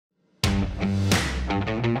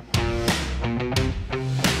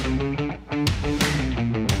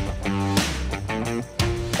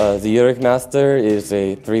The Eurec Master is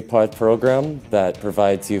a three-part program that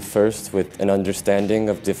provides you first with an understanding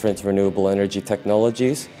of different renewable energy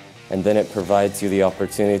technologies, and then it provides you the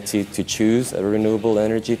opportunity to choose a renewable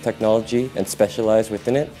energy technology and specialize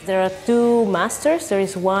within it. There are two masters. There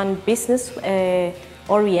is one business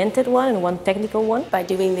oriented one and one technical one. By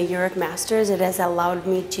doing the Eurec Masters, it has allowed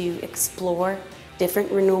me to explore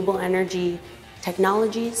different renewable energy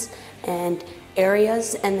technologies and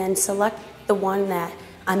areas, and then select the one that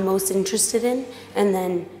I'm most interested in, and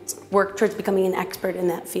then work towards becoming an expert in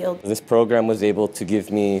that field. This program was able to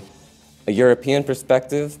give me a European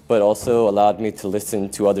perspective, but also allowed me to listen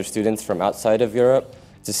to other students from outside of Europe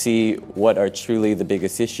to see what are truly the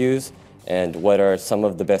biggest issues and what are some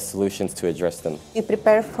of the best solutions to address them. Be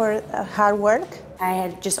prepared for hard work. I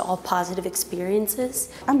had just all positive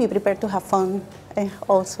experiences. And be prepared to have fun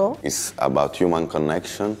also. It's about human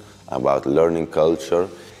connection, about learning culture,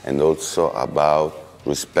 and also about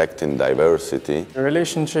respecting diversity. The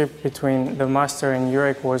relationship between the master and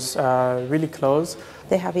Eurec was really close.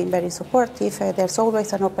 They have been very supportive. There's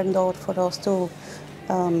always an open door for us to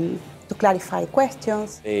clarify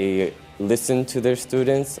questions. They listen to their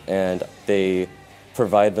students and they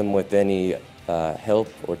provide them with any help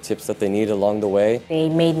or tips that they need along the way. They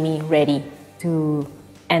made me ready to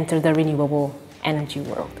enter the renewable energy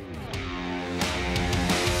world.